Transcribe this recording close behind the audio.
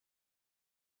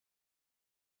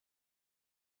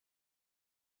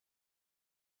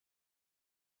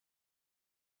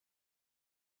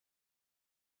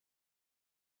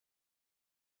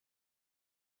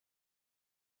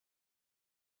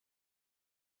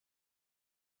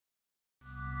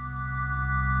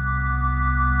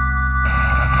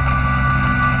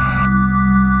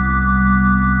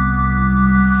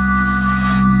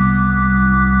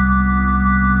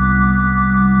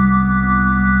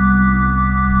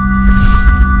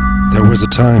There was a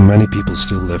time many people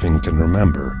still living can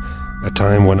remember, a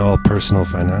time when all personal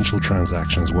financial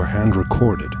transactions were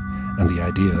hand-recorded and the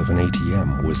idea of an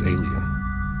ATM was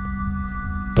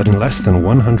alien. But in less than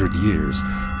 100 years,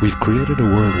 we've created a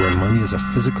world where money as a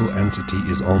physical entity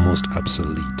is almost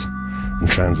obsolete, and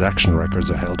transaction records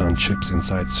are held on chips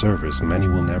inside servers many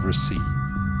will never see.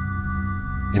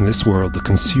 In this world, the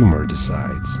consumer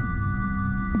decides.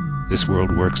 This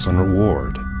world works on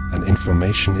reward, and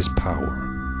information is power.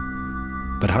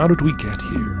 But how did we get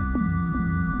here?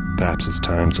 Perhaps it's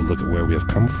time to look at where we have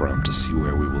come from to see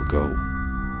where we will go.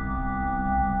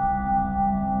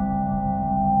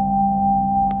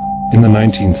 In the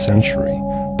 19th century,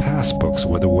 passbooks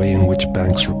were the way in which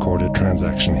banks recorded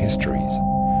transaction histories.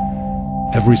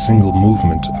 Every single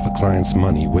movement of a client's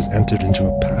money was entered into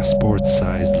a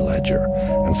passport-sized ledger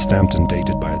and stamped and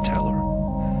dated by a teller.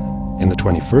 In the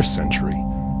 21st century,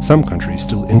 some countries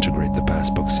still integrate the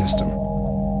passbook system.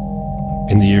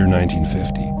 In the year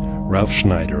 1950, Ralph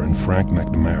Schneider and Frank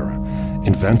McNamara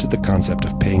invented the concept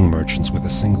of paying merchants with a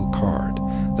single card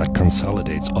that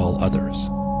consolidates all others.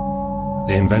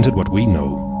 They invented what we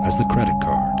know as the credit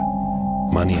card.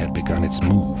 Money had begun its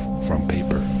move from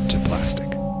paper to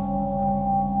plastic.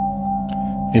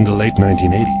 In the late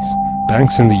 1980s,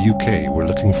 banks in the UK were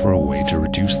looking for a way to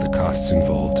reduce the costs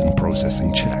involved in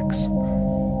processing checks.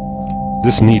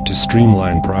 This need to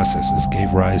streamline processes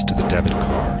gave rise to the debit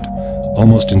card,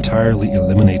 almost entirely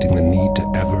eliminating the need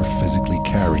to ever physically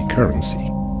carry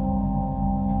currency.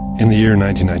 In the year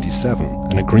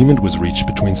 1997, an agreement was reached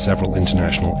between several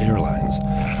international airlines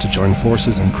to join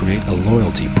forces and create a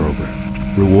loyalty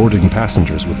program, rewarding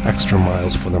passengers with extra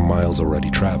miles for the miles already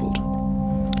traveled.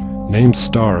 Named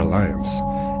Star Alliance,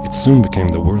 it soon became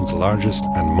the world's largest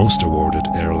and most awarded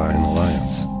airline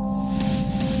alliance.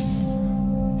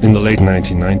 In the late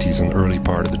 1990s and early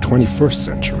part of the 21st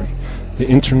century, the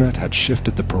Internet had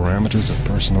shifted the parameters of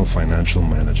personal financial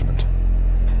management.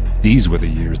 These were the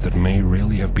years that may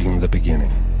really have been the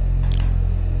beginning.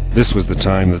 This was the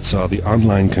time that saw the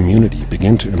online community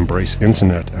begin to embrace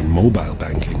Internet and mobile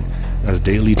banking as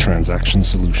daily transaction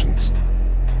solutions.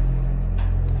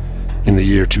 In the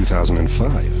year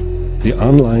 2005, the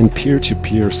online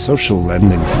peer-to-peer social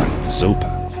lending site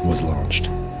Zopa was launched.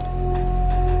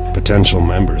 Potential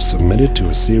members submitted to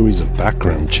a series of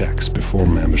background checks before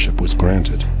membership was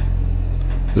granted.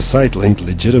 The site linked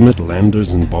legitimate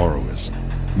lenders and borrowers,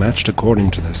 matched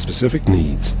according to their specific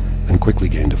needs, and quickly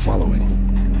gained a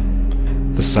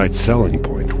following. The site's selling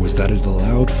point was that it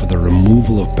allowed for the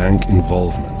removal of bank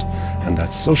involvement, and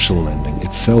that social lending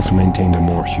itself maintained a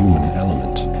more human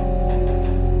element.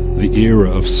 The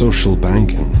era of social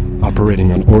banking,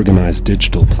 operating on organized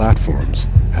digital platforms,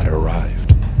 had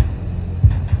arrived.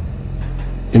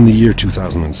 In the year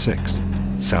 2006,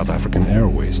 South African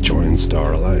Airways joined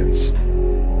Star Alliance.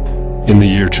 In the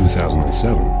year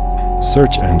 2007,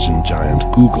 search engine giant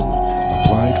Google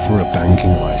applied for a banking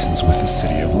license with the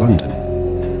City of London,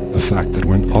 a fact that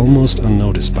went almost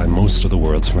unnoticed by most of the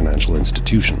world's financial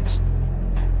institutions.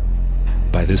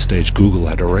 By this stage, Google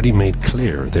had already made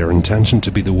clear their intention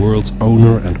to be the world's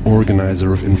owner and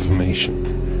organizer of information,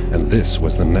 and this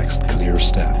was the next clear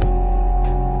step.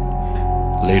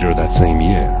 Later that same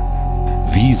year,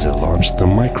 Visa launched the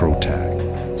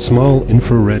MicroTag, small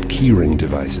infrared keyring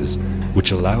devices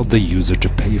which allowed the user to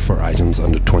pay for items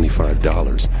under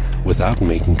 $25 without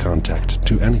making contact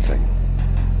to anything.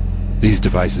 These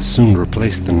devices soon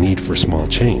replaced the need for small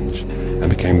change and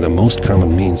became the most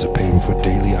common means of paying for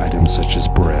daily items such as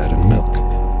bread and milk.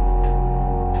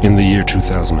 In the year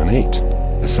 2008,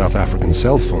 a South African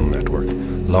cell phone network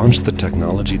launched the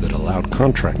technology that allowed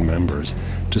contract members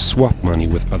to swap money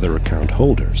with other account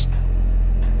holders.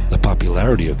 The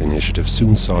popularity of the initiative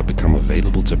soon saw it become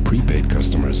available to prepaid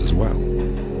customers as well.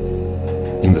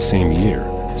 In the same year,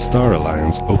 Star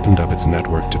Alliance opened up its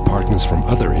network to partners from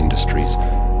other industries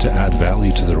to add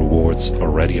value to the rewards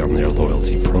already on their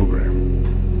loyalty program.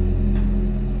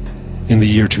 In the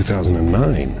year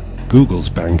 2009, Google's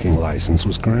banking license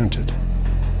was granted.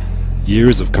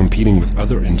 Years of competing with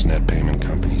other internet payment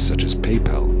companies such as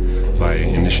PayPal via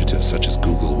initiatives such as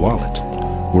Google Wallet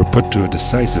were put to a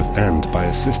decisive end by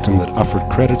a system that offered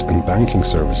credit and banking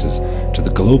services to the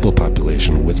global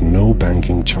population with no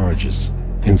banking charges.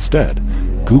 Instead,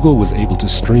 Google was able to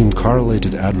stream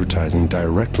correlated advertising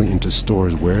directly into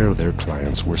stores where their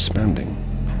clients were spending.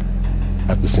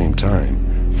 At the same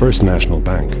time, First National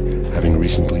Bank, having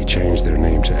recently changed their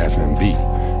name to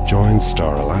FNB, joined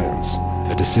Star Alliance,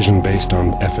 a decision based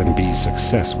on FNB's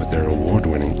success with their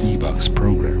award-winning eBucks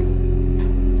program.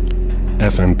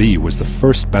 FNB was the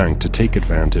first bank to take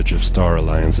advantage of Star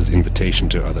Alliance's invitation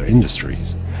to other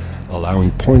industries,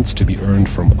 allowing points to be earned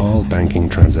from all banking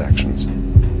transactions.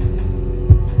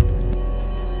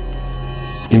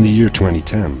 In the year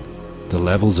 2010, the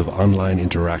levels of online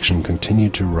interaction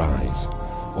continued to rise,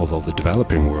 although the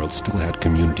developing world still had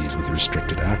communities with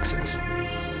restricted access.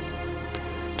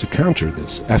 To counter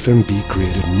this, FNB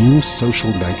created new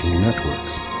social banking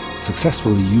networks,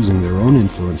 successfully using their own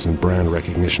influence and brand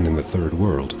recognition in the third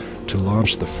world to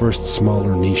launch the first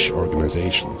smaller niche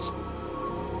organizations.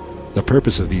 The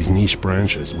purpose of these niche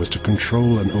branches was to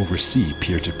control and oversee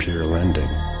peer-to-peer lending.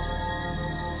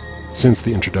 Since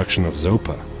the introduction of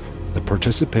Zopa, the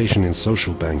participation in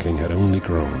social banking had only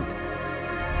grown.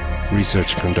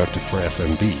 Research conducted for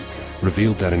FNB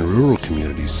revealed that in rural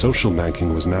communities, social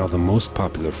banking was now the most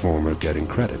popular form of getting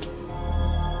credit.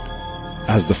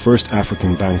 As the first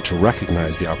African bank to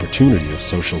recognize the opportunity of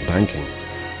social banking,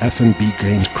 FNB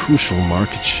gained crucial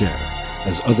market share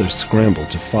as others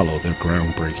scrambled to follow their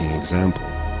groundbreaking example.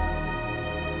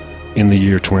 In the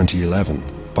year 2011,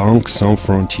 Banques Sans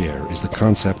Frontières is the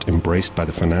concept embraced by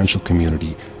the financial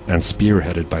community and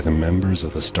spearheaded by the members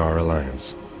of the Star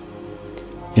Alliance.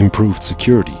 Improved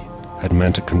security had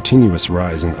meant a continuous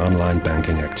rise in online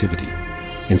banking activity,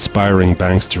 inspiring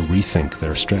banks to rethink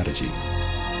their strategy.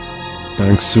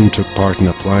 Banks soon took part in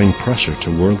applying pressure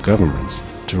to world governments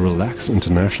to relax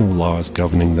international laws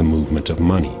governing the movement of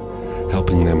money,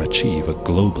 helping them achieve a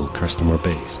global customer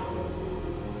base.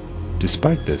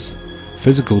 Despite this,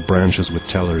 physical branches with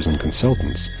tellers and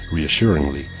consultants,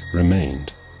 reassuringly,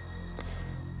 remained.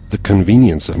 The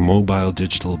convenience of mobile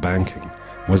digital banking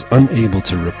was unable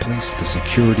to replace the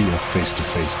security of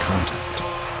face-to-face contact.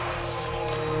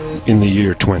 In the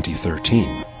year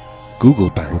 2013, Google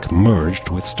Bank merged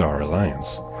with Star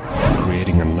Alliance,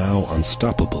 creating a now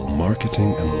unstoppable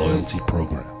marketing and loyalty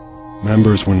program.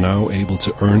 Members were now able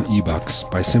to earn e-bucks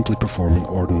by simply performing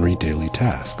ordinary daily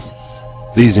tasks.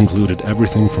 These included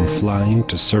everything from flying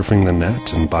to surfing the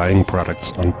net and buying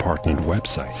products on partnered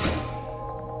websites.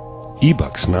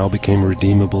 E-bucks now became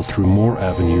redeemable through more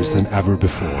avenues than ever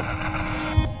before.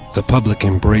 The public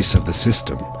embrace of the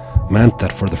system meant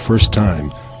that for the first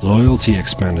time, loyalty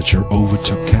expenditure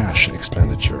overtook cash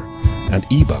expenditure, and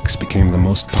e-bucks became the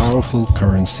most powerful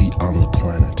currency on the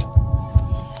planet.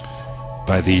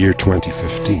 By the year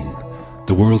 2015,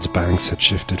 the world's banks had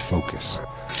shifted focus,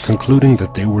 concluding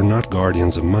that they were not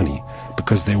guardians of money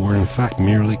because they were in fact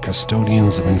merely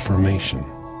custodians of information.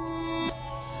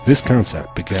 This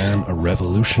concept began a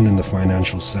revolution in the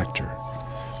financial sector,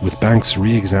 with banks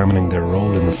re-examining their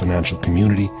role in the financial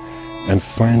community and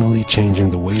finally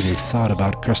changing the way they thought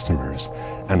about customers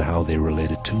and how they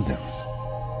related to them.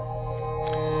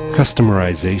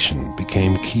 Customerization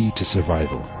became key to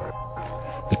survival.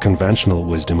 The conventional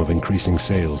wisdom of increasing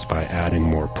sales by adding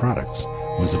more products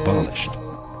was abolished.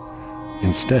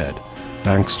 Instead,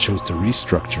 banks chose to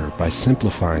restructure by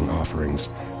simplifying offerings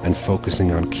and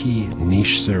focusing on key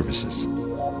niche services.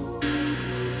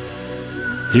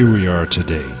 Here we are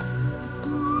today.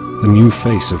 The new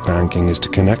face of banking is to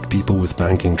connect people with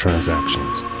banking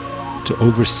transactions, to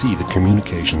oversee the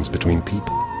communications between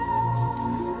people.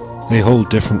 They hold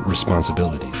different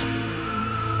responsibilities.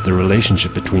 The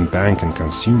relationship between bank and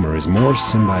consumer is more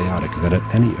symbiotic than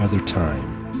at any other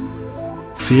time.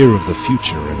 Fear of the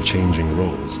future and changing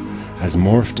roles has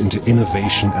morphed into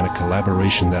innovation and a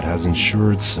collaboration that has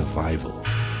ensured survival.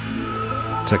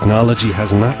 Technology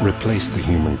has not replaced the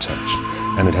human touch,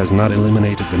 and it has not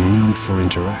eliminated the need for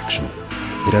interaction.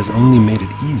 It has only made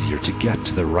it easier to get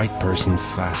to the right person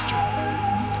faster.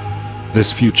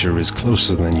 This future is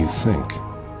closer than you think.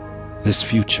 This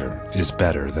future is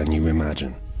better than you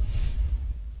imagine.